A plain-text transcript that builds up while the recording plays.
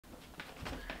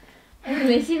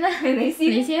没信了，没信，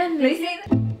没信，没信。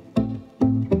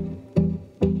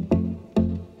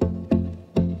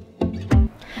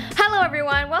Hello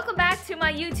everyone, welcome back to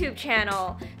my YouTube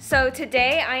channel. So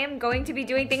today I am going to be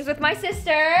doing things with my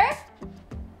sister.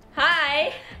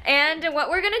 Hi. And what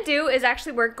we're gonna do is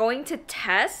actually we're going to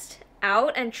test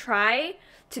out and try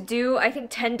to do, I think,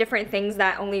 10 different things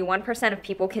that only 1% of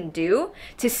people can do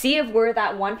to see if we're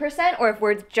that 1% or if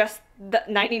we're just the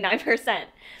 99%.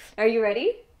 Are you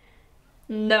ready?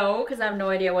 No, because I have no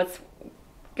idea what's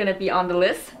gonna be on the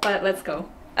list, but let's go.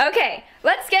 Okay,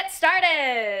 let's get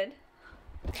started.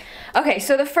 Okay,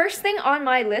 so the first thing on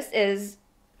my list is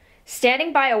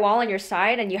standing by a wall on your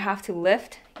side and you have to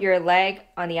lift your leg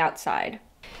on the outside.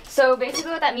 So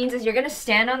basically what that means is you're gonna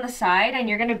stand on the side and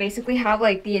you're gonna basically have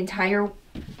like the entire,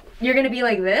 you're gonna be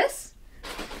like this.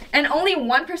 And only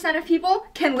 1% of people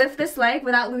can lift this leg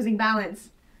without losing balance.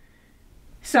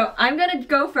 So I'm gonna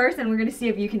go first and we're gonna see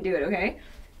if you can do it, okay?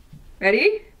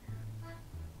 Ready?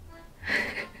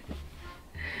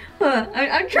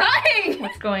 I'm trying!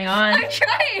 What's going on? I'm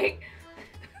trying!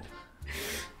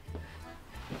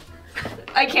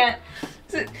 I can't.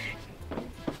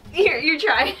 Here, you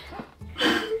try.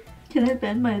 Can I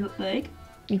bend my leg?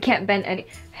 You can't bend any.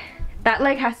 That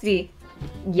leg has to be,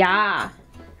 yeah.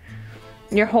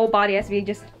 Your whole body has to be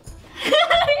just.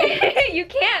 You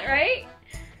can't, right?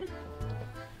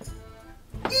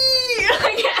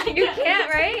 You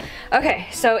can't, right? Okay,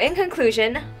 so in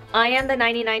conclusion, I am the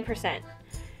 99%.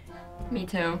 Me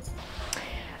too.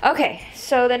 Okay,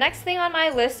 so the next thing on my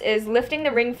list is lifting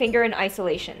the ring finger in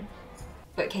isolation.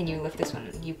 But can you lift this one?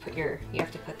 You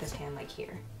have to put this hand like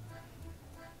here.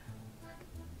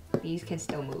 These can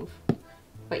still move,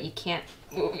 but you can't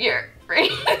move your ring.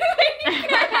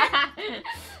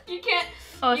 You can't.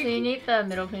 Oh, so you need the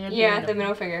middle finger. Yeah, the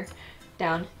middle finger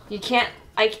down. You can't.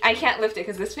 I can't lift it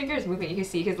because this finger is moving. You can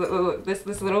see because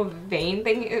this little vein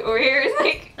thing over here is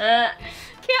like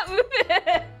can't move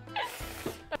it.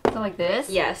 So like this?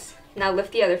 Yes. Now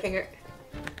lift the other finger.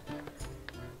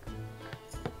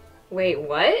 Wait,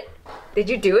 what? Did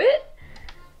you do it?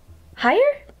 Higher?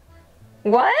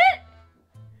 What?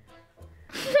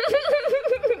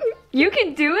 You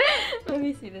can do it? Let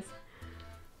me see this.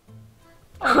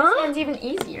 Oh, Huh? this one's even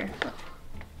easier.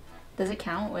 Does it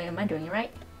count? Wait, am I doing it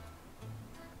right?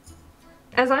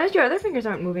 As long as your other fingers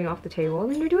aren't moving off the table,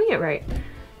 then you're doing it right.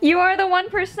 You are the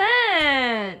 1%!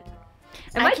 Am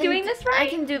I doing this right? I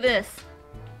can do this.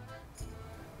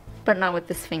 But not with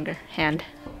this finger, hand.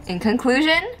 In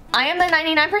conclusion, I am the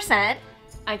 99%.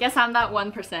 I guess I'm that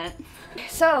 1%.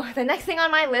 So, the next thing on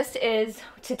my list is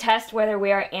to test whether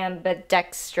we are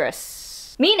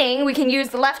ambidextrous. Meaning, we can use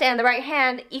the left and the right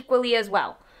hand equally as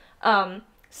well.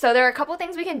 So there are a couple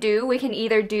things we can do. We can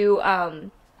either do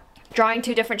drawing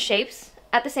two different shapes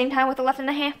at the same time with the left and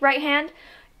the right hand,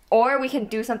 or we can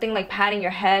do something like patting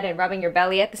your head and rubbing your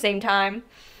belly at the same time,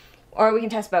 or we can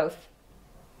test both.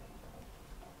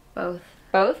 Both.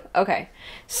 Both? Okay.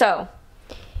 So,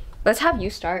 let's have you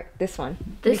start this one.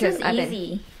 This is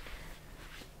easy.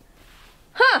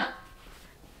 Huh!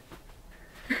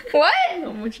 What?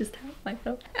 I'm just tap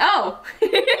myself. Oh!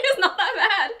 It's not that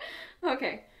bad.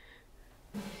 Okay.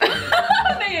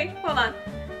 Okay, hold on.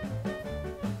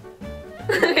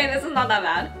 Okay, this is not that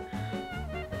bad.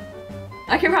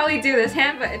 I can probably do this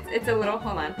hand, but it's a little,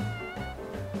 hold on.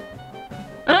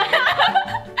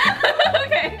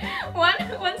 Okay,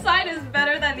 one side is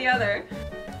better than the other.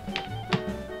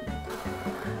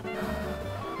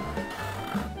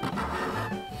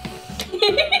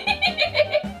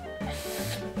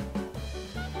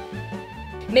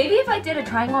 Maybe if I did a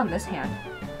triangle on this hand.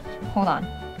 Hold on.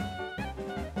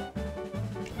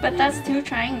 But that's two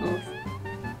triangles.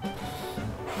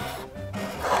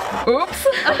 Oops.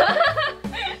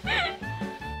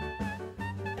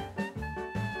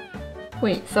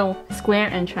 Wait, so square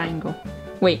and triangle.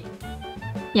 Wait.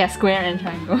 Yeah, square and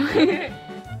triangle.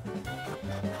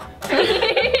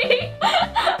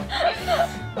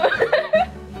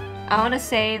 I want to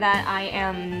say that I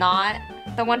am not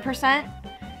the 1%.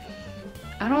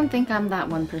 I don't think I'm that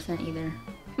 1% either.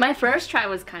 My first try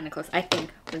was kind of close, I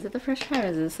think. Was it the first try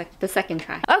or was it the second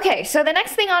try? Okay, so the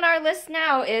next thing on our list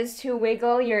now is to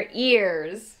wiggle your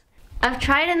ears. I've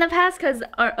tried in the past because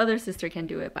our other sister can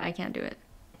do it, but I can't do it.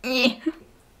 I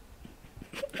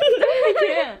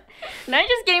can't. And I'm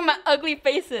just getting my ugly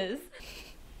faces.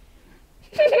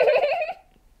 It's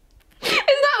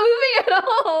not moving at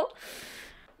all.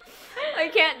 I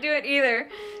can't do it either.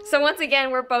 So once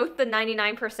again, we're both the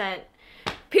 99%.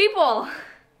 People,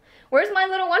 where's my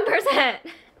little 1%?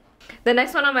 The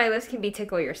next one on my list can be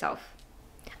tickle yourself.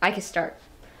 I can start.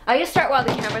 I can start while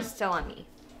the camera's still on me.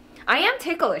 I am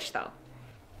ticklish though.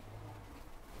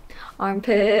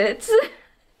 Armpits.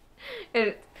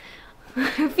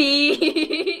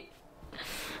 Feet.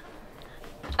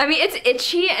 I mean, it's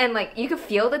itchy and like you can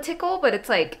feel the tickle, but it's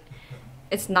like,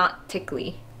 it's not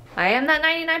tickly. I am that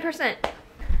 99%.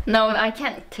 No, I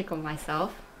can't tickle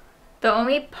myself. The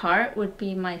only part would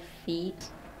be my feet.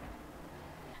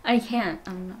 I can't.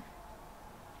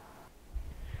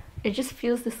 It just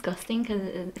feels disgusting because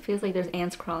it feels like there's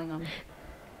ants crawling on me.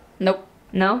 Nope.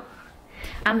 No?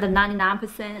 I'm the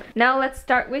 99%. Now let's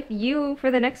start with you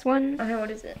for the next one. Okay,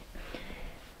 what is it?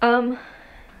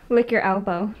 Lick your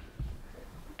elbow.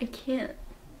 I can't.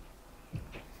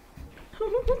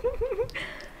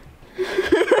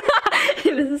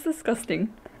 This is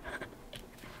disgusting.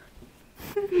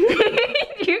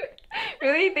 You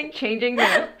really think changing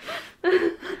the...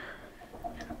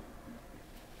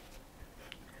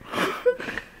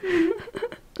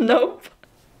 Nope.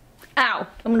 Ow,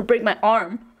 I'm gonna break my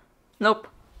arm. Nope.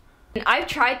 I've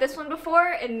tried this one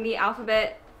before in the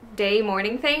alphabet day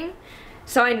morning thing,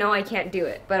 so I know I can't do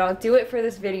it, but I'll do it for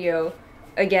this video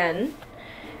again.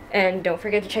 And don't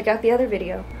forget to check out the other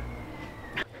video.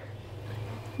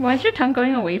 Why is your tongue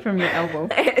going away from your elbow?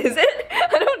 Is it?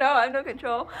 I don't know, I have no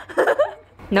control.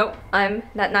 Nope, I'm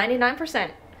that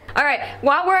 99%. All right,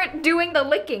 while we're doing the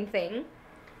licking thing,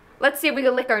 let's see if we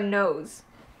can lick our nose.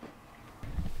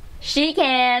 She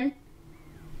can.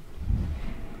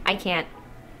 I can't.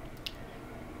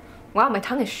 Wow, my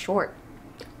tongue is short.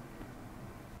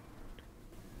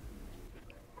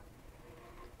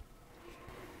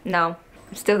 No,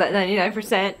 I'm still that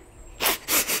 99%.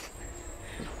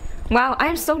 Wow, I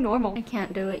am so normal. I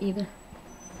can't do it either.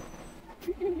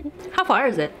 How far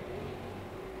is it?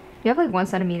 You have like 1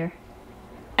 centimeter.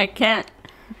 I can't.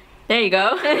 There you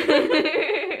go.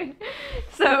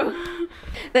 So,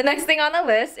 the next thing on the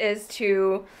list is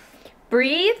to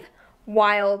breathe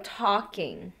while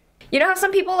talking. You know how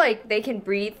some people like they can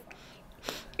breathe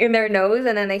in their nose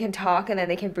and then they can talk and then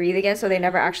they can breathe again so they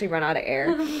never actually run out of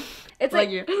air? It's like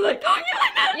you're like talking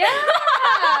like that.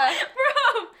 Yeah.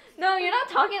 Bro. No, you're not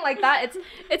talking like that.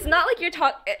 It's not like you're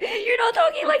not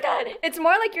talking like that. It's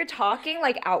more like you're talking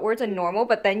like outwards and normal,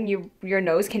 but then your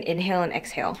nose can inhale and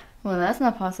exhale. Well, that's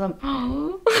not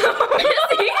possible.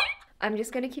 I'm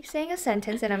just gonna keep saying a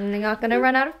sentence and I'm not gonna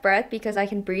run out of breath because I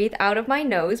can breathe out of my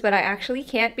nose, but I actually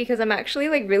can't because I'm actually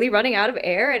like really running out of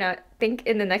air, and I think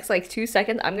in the next like 2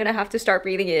 seconds I'm gonna have to start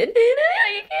breathing in.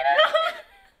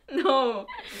 No,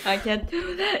 I can't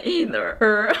do that either.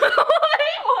 What's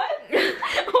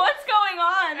going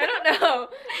on? I don't know.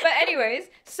 But anyways,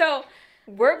 so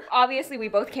we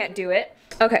both can't do it.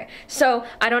 Okay, so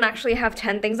I don't actually have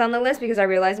 10 things on the list because I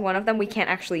realized one of them we can't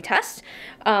actually test.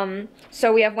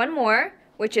 So we have one more,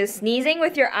 which is sneezing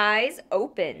with your eyes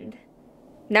opened.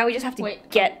 Now we just have to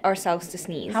get ourselves to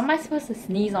sneeze. How am I supposed to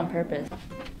sneeze on purpose?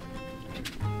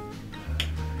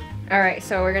 Alright,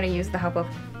 so we're gonna use the help of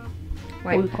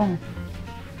white pepper.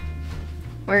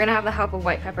 We're gonna have the help of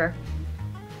white pepper.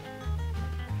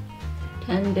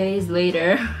 10 days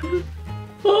later.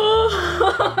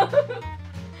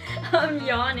 I'm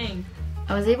yawning.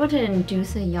 I was able to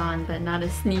induce a yawn, but not a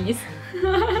sneeze.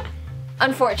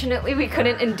 Unfortunately, we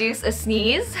couldn't induce a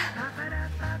sneeze.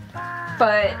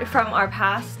 But from our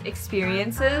past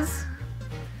experiences,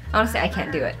 honestly, I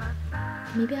can't do it.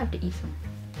 Maybe I have to eat some.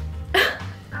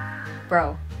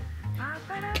 Bro,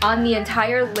 on the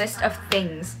entire list of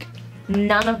things,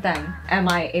 none of them am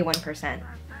I a 1%.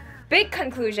 Big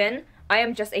conclusion, I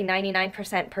am just a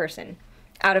 99% person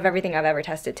out of everything I've ever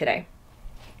tested today.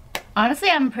 Honestly,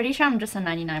 I'm pretty sure I'm just a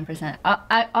 99%. All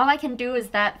I can do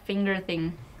is that finger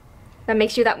thing. That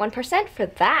makes you that 1% for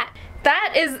that.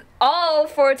 That is all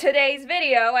for today's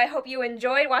video. I hope you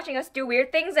enjoyed watching us do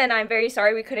weird things, and I'm very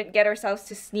sorry we couldn't get ourselves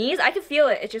to sneeze. I can feel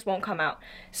it, it just won't come out.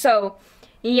 So,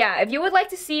 yeah, if you would like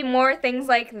to see more things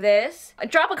like this,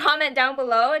 drop a comment down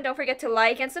below, and don't forget to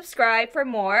like and subscribe for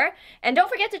more. And don't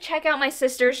forget to check out my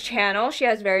sister's channel. She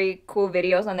has very cool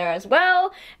videos on there as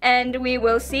well. And we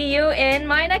will see you in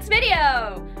my next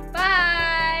video.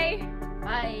 Bye!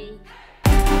 Bye!